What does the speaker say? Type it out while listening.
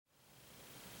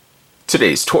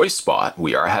Today's Toy Spot,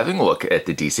 we are having a look at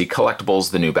the DC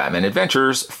Collectibles The New Batman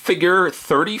Adventures, Figure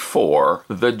 34,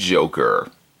 The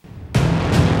Joker.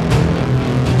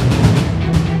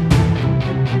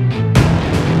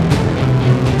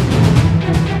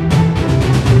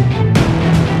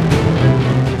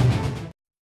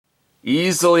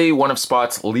 Easily one of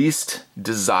Spot's least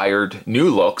desired new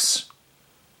looks,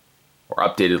 or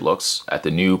updated looks, at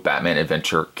the new Batman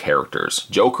Adventure characters.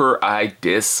 Joker I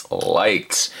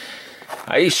disliked.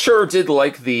 I sure did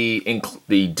like the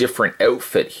different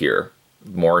outfit here,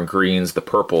 more in greens, the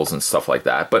purples and stuff like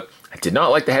that, but I did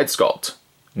not like the head sculpt.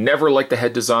 Never liked the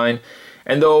head design,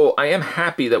 and though I am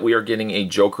happy that we are getting a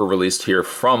Joker released here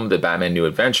from the Batman New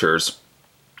Adventures,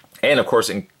 and of course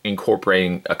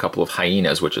incorporating a couple of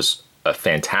hyenas, which is a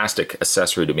fantastic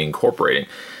accessory to be incorporating,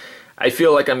 I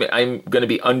feel like I'm going to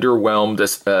be underwhelmed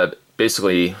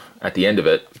basically at the end of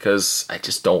it, because I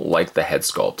just don't like the head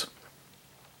sculpt.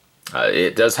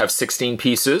 It does have 16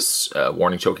 pieces,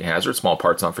 warning choking hazard, small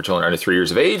parts not for children under 3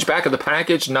 years of age. Back of the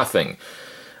package, nothing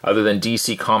other than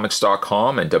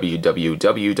dccomics.com and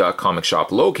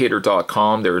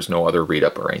www.comicshoplocator.com. There is no other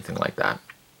read-up or anything like that.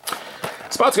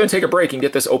 Spot's going to take a break and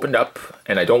get this opened up,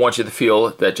 and I don't want you to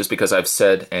feel that just because I've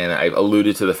said and I've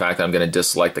alluded to the fact that I'm going to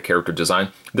dislike the character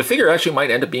design, the figure actually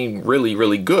might end up being really,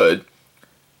 really good,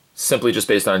 simply just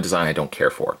based on a design I don't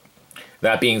care for.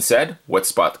 That being said, what's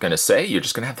Spot going to say? You're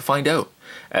just going to have to find out.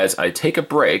 As I take a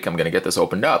break, I'm going to get this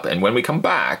opened up, and when we come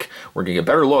back, we're going to get a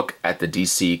better look at the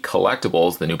DC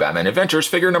Collectibles, the new Batman Adventures,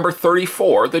 figure number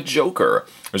 34, the Joker.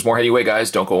 There's more heading away,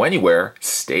 guys. Don't go anywhere.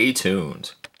 Stay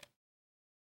tuned.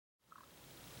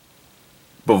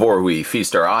 Before we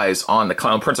feast our eyes on the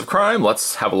Clown Prince of Crime,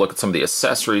 let's have a look at some of the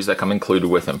accessories that come included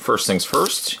with him. First things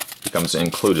first, he comes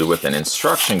included with an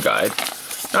instruction guide.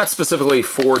 Not specifically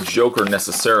for Joker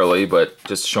necessarily, but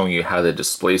just showing you how the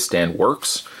display stand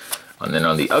works. And then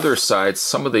on the other side,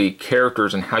 some of the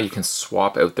characters and how you can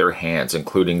swap out their hands,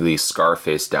 including the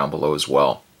Scarface down below as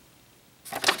well.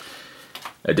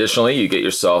 Additionally, you get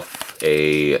yourself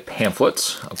a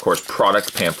pamphlet, of course,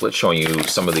 product pamphlet, showing you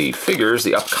some of the figures,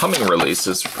 the upcoming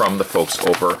releases from the folks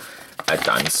over at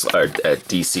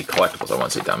DC Collectibles. I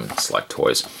want to say Diamond Select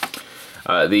Toys.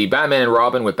 The Batman and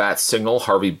Robin with Bat Signal,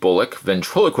 Harvey Bullock,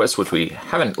 Ventriloquist, which we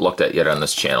haven't looked at yet on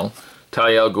this channel,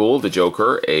 Talia al Ghul, the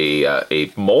Joker,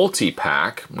 a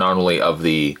multi-pack, not only of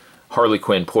the Harley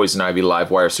Quinn, Poison Ivy,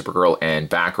 Livewire, Supergirl, and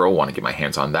Batgirl, want to get my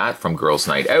hands on that from Girls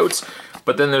Night Out,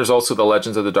 but then there's also the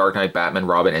Legends of the Dark Knight, Batman,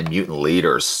 Robin, and Mutant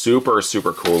Leaders. Super,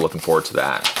 super cool, looking forward to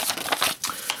that.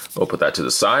 We'll put that to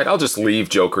the side. I'll just leave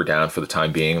Joker down for the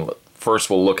time being. First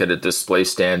we'll look at a display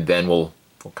stand, then we'll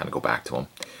kind of go back to him.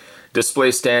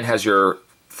 Display stand has your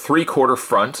 3/4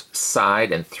 front,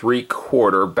 side, and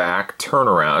 3/4 back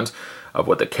turnaround of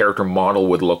what the character model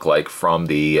would look like from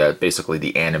the basically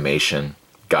the animation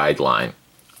guideline.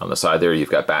 On the side there, you've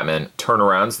got Batman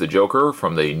turnarounds, the Joker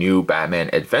from the new Batman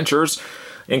Adventures.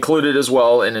 Included as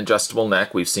well an adjustable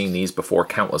neck. We've seen these before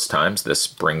countless times. This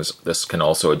can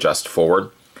also adjust forward.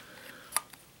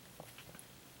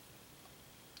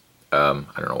 I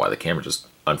don't know why the camera just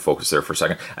unfocused there for a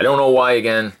second. I don't know why,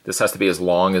 again, this has to be as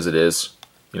long as it is.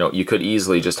 You know, you could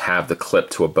easily just have the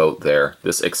clip to about there.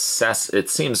 It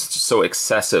seems so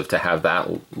excessive to have that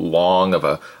long of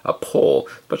a pole,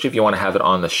 especially if you want to have it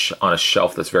on a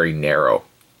shelf that's very narrow.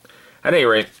 At any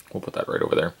rate, we'll put that right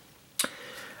over there.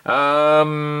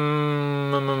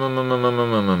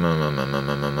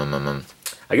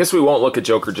 I guess we won't look at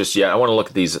Joker just yet. I want to look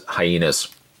at these hyenas.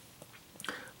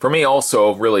 For me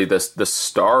also, really, the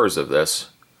stars of this,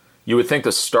 you would think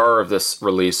the star of this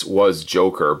release was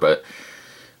Joker, but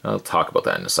I'll talk about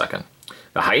that in a second.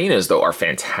 The hyenas, though, are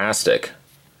fantastic.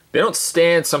 They don't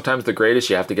stand sometimes the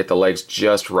greatest. You have to get the legs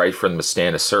just right for them to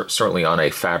stand, certainly on a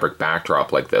fabric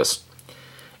backdrop like this.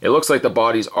 It looks like the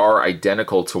bodies are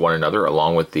identical to one another,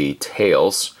 along with the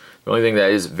tails. The only thing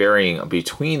that is varying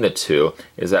between the two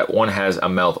is that one has a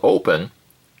mouth open,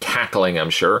 cackling, I'm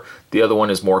sure. The other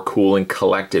one is more cool and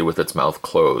collected with its mouth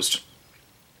closed.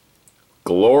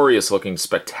 Glorious looking,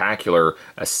 spectacular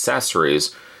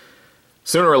accessories.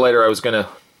 Sooner or later,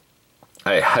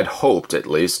 I had hoped at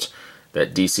least,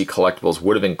 that DC Collectibles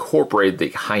would have incorporated the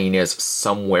hyenas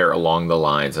somewhere along the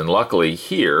lines. And luckily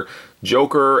here,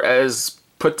 Joker, as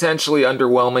potentially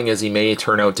underwhelming as he may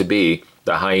turn out to be,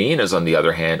 the hyenas, on the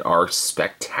other hand, are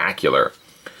spectacular.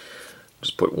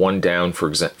 Just put one down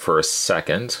for a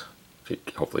second.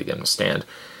 Hopefully get him to stand.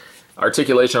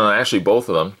 Articulation on actually both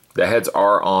of them. The heads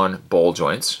are on ball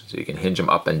joints, so you can hinge them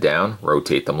up and down,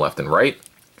 rotate them left and right.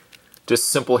 Just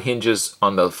simple hinges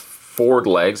on the forward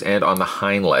legs and on the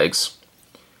hind legs.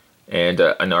 and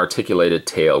an articulated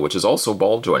tail, which is also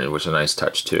ball jointed, which is a nice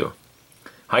touch too.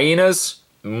 Hyenas,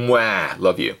 mwah,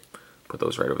 love you. Put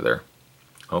those right over there.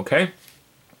 Okay.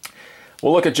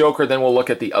 We'll look at Joker, then we'll look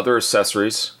at the other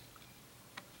accessories,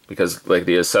 because like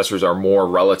the accessories are more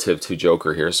relative to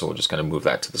Joker here, so we'll just kind of move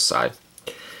that to the side.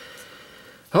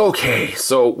 Okay,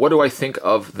 so what do I think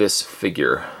of this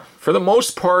figure? For the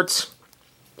most part,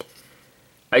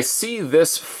 I see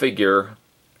this figure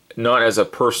not as a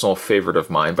personal favorite of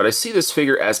mine, but I see this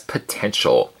figure as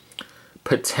potential.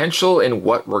 Potential in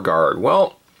what regard?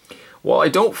 Well, I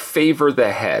don't favor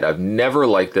the head. I've never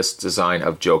liked this design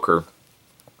of Joker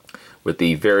with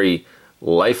the very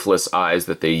lifeless eyes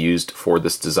that they used for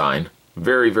this design.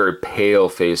 Very, very pale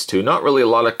face too. Not really a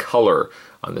lot of color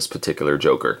on this particular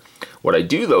Joker. What I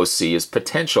do though see is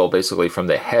potential basically from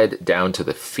the head down to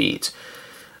the feet.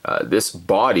 This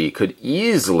body could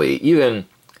easily,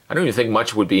 I don't even think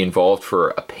much would be involved for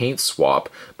a paint swap,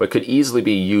 but could easily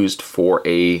be used for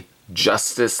a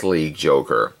Justice League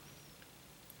Joker.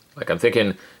 Like I'm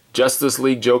thinking Justice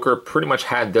League Joker pretty much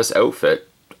had this outfit,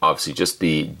 obviously just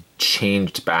the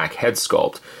changed back head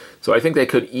sculpt. So I think they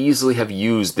could easily have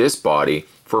used this body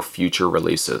for future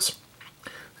releases.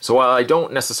 So while I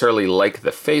don't necessarily like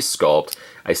the face sculpt,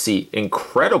 I see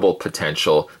incredible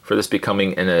potential for this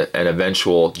becoming an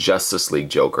eventual Justice League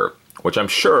Joker, which I'm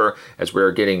sure, as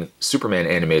we're getting Superman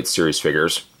animated series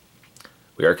figures,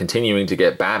 we are continuing to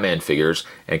get Batman figures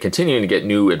and continuing to get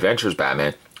new Adventures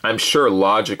Batman, I'm sure the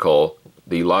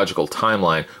logical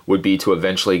timeline would be to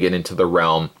eventually get into the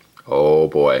realm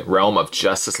of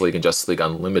Justice League and Justice League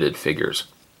Unlimited figures.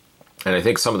 And I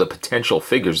think some of the potential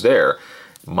figures there,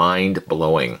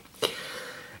 mind-blowing.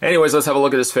 Anyways, let's have a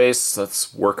look at his face.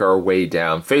 Let's work our way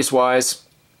down. Face-wise,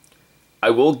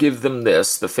 I will give them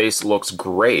this. The face looks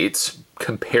great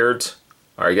compared,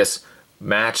 or I guess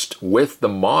matched with the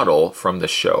model from the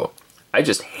show. I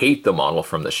just hate the model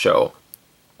from the show.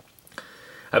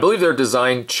 I believe their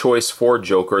design choice for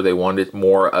Joker, they wanted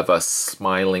more of a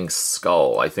smiling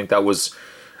skull. I think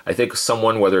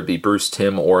someone, whether it be Bruce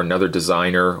Timm or another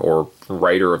designer or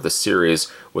writer of the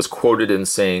series, was quoted in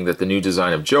saying that the new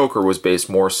design of Joker was based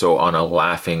more so on a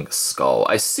laughing skull.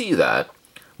 I see that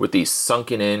with these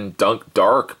sunken in,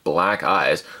 dark black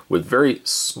eyes with very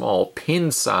small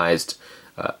pin-sized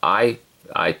eye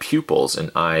pupils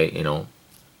and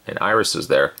and irises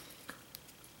there.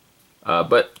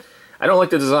 But I don't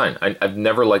like the design. I've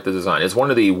never liked the design. It's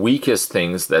one of the weakest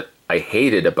things that I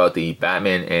hated about the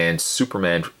Batman and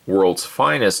Superman World's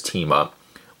Finest team-up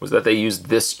was that they used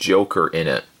this Joker in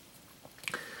it.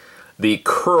 The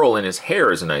curl in his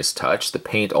hair is a nice touch. The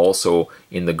paint also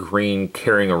in the green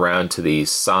carrying around to the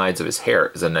sides of his hair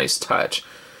is a nice touch.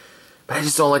 But I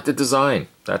just don't like the design.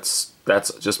 That's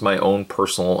just my own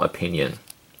personal opinion.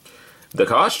 The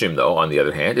costume, though, on the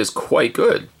other hand, is quite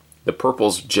good. The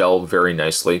purples gel very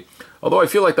nicely, although I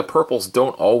feel like the purples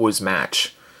don't always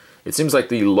match. It seems like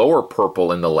the lower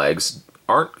purple in the legs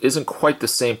isn't quite the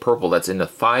same purple that's in the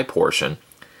thigh portion,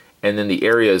 and then the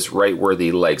areas right where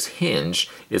the legs hinge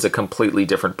is a completely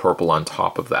different purple on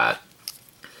top of that.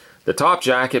 The top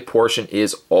jacket portion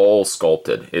is all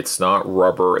sculpted. It's not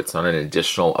rubber, it's not an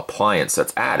additional appliance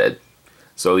that's added,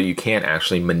 so you can't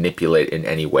actually manipulate in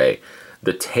any way.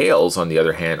 The tails, on the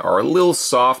other hand, are a little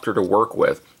softer to work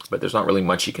with, but there's not really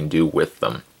much you can do with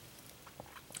them.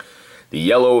 The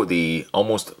yellow, the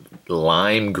almost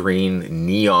lime green,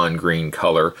 neon green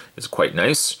color is quite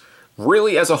nice.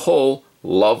 Really, as a whole,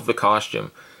 love the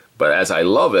costume. But as I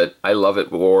love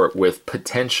it more with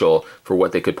potential for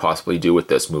what they could possibly do with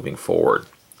this moving forward.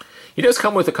 He does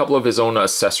come with a couple of his own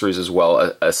accessories as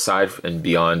well, aside and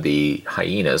beyond the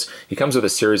hyenas. He comes with a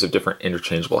series of different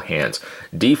interchangeable hands.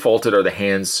 Defaulted are the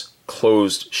hands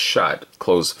closed shut,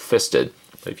 closed fisted.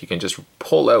 But if you can just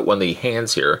pull out one of the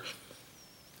hands here,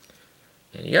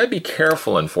 and you gotta be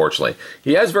careful, unfortunately.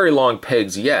 He has very long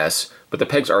pegs, yes, but the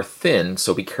pegs are thin,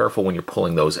 so be careful when you're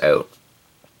pulling those out.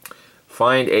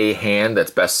 Find a hand that's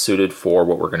best suited for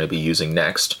what we're gonna be using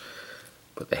next.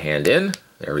 Put the hand in,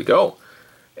 there we go.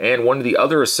 And one of the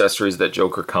other accessories that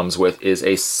Joker comes with is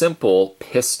a simple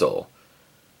pistol.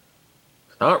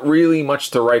 Not really much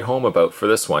to write home about for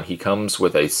this one. He comes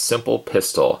with a simple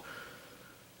pistol.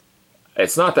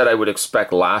 It's not that I would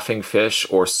expect Laughing Fish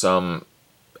or some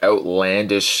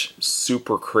outlandish,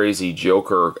 super crazy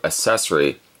Joker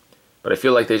accessory, but I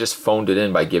feel like they just phoned it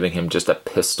in by giving him just a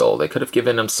pistol. They could have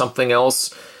given him something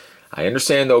else. I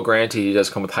understand though, granted, he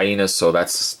does come with hyenas, so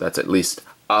that's at least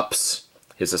ups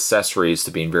his accessories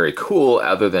to being very cool,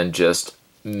 other than just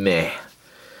meh.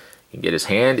 You can get his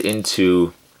hand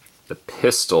into the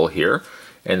pistol here,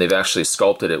 and they've actually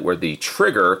sculpted it where the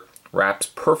trigger wraps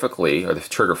perfectly, or the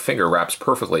trigger finger wraps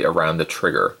perfectly around the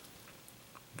trigger.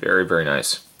 Very, very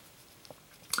nice.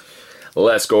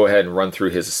 Let's go ahead and run through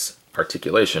his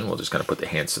articulation. We'll just kind of put the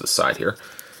hands to the side here.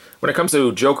 When it comes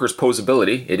to Joker's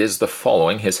posability, it is the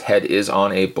following. His head is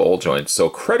on a ball joint, so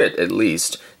credit at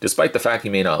least, despite the fact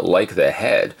you may not like the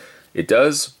head, it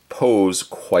does pose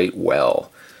quite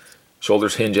well.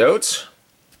 Shoulders hinge out,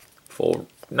 full,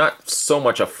 not so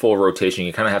much a full rotation.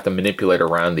 You kind of have to manipulate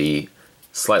around the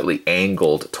slightly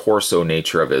angled torso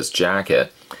nature of his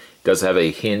jacket. It does have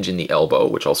a hinge in the elbow,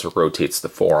 which also rotates the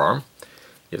forearm.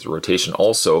 He has a rotation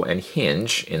also and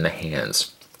hinge in the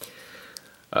hands.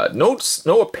 No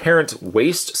apparent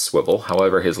waist swivel,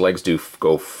 however his legs do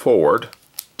go forward,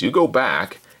 do go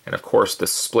back, and of course the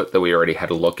split that we already had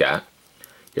a look at.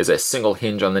 He has a single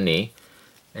hinge on the knee,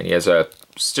 and he has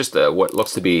what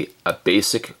looks to be a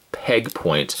basic peg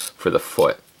point for the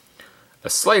foot. A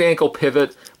slight ankle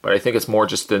pivot, but I think it's more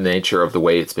just the nature of the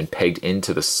way it's been pegged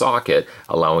into the socket,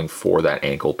 allowing for that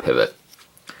ankle pivot.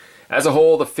 As a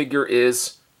whole, the figure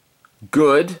is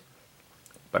good,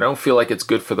 but I don't feel like it's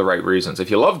good for the right reasons.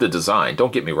 If you love the design,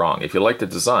 don't get me wrong, if you like the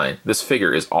design, this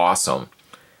figure is awesome.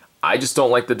 I just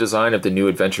don't like the design of the New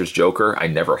Adventures Joker. I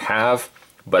never have,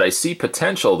 but I see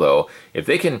potential though. If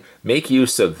they can make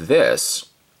use of this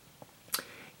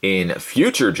in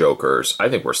future Jokers, I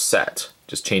think we're set.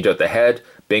 Just change out the head,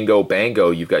 bingo,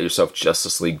 bango, you've got yourself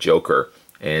Justice League Joker.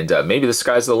 And maybe the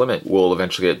sky's the limit. We'll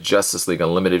eventually get Justice League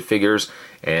Unlimited figures,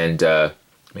 and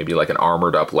maybe like an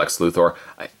armored up Lex Luthor.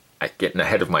 I'm getting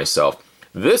ahead of myself.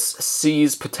 This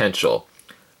sees potential,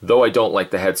 though I don't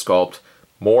like the head sculpt.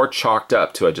 More chalked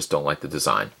up to I just don't like the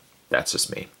design. That's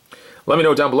just me. Let me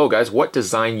know down below, guys, what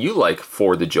design you like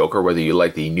for the Joker, whether you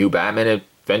like the new Batman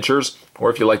Adventures or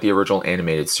if you like the original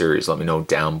animated series. Let me know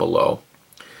down below.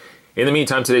 In the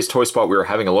meantime, today's Toy Spot, we were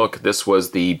having a look. This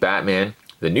was the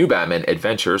new Batman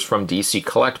Adventures from DC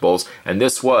Collectibles, and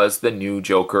this was the new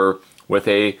Joker with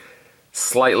a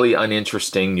slightly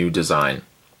uninteresting new design.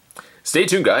 Stay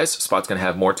tuned, guys. Spot's going to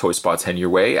have more Toy Spots heading your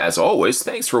way. As always,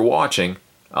 thanks for watching.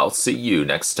 I'll see you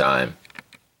next time.